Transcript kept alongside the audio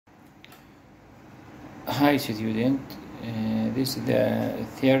Hi student, this is the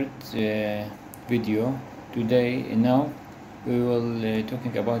third video. Today now we will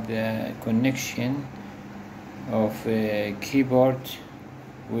talking about the connection of keyboard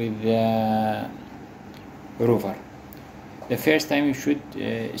with the rover. The first time you should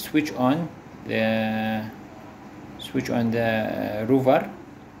switch on the rover,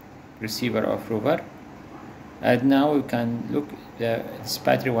 receiver of rover, and now we can look this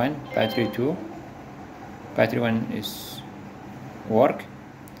battery 1, battery 2. Battery 1 is work.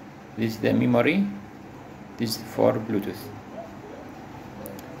 This is the memory. This is for Bluetooth.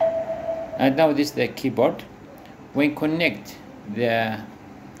 And now this is the keyboard. When connect the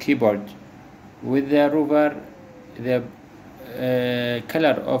keyboard with the rover, the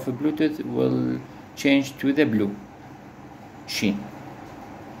color of Bluetooth will change to the blue sheen.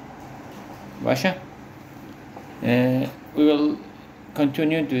 Basha. We will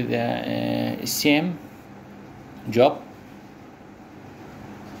continue to the same job.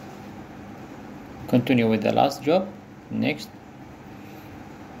 Continue with the last job. Next.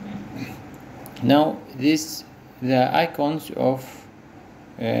 Now the icons of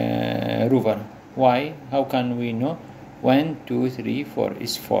rover. Why? How can we know? 1, 2, 3, 4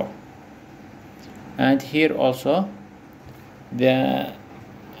 is 4. And here also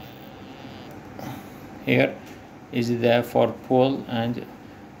here is the for pole and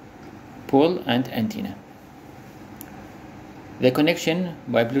antenna. The connection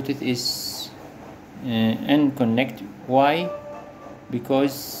by Bluetooth is unconnect. Why?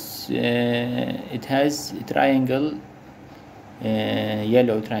 Because it has a triangle,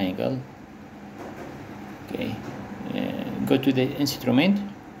 yellow triangle. Okay, go to the instrument.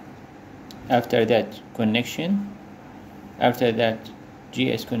 After that, connection. After that,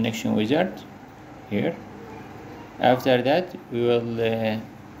 GS connection wizard here. After that, we will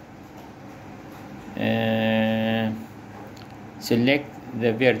select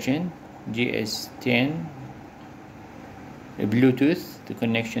the version GS10 Bluetooth, the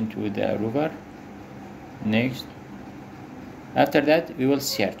connection to the rover. Next. After that, we will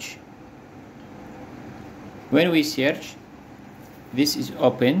search. When we search, this is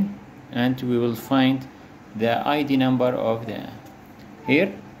open and we will find the ID number of the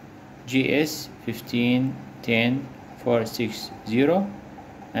here GS15 10460,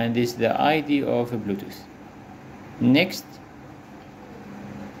 and this is the ID of Bluetooth. Next,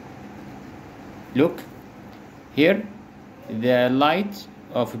 look here, the light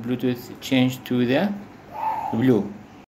of Bluetooth changed to the blue.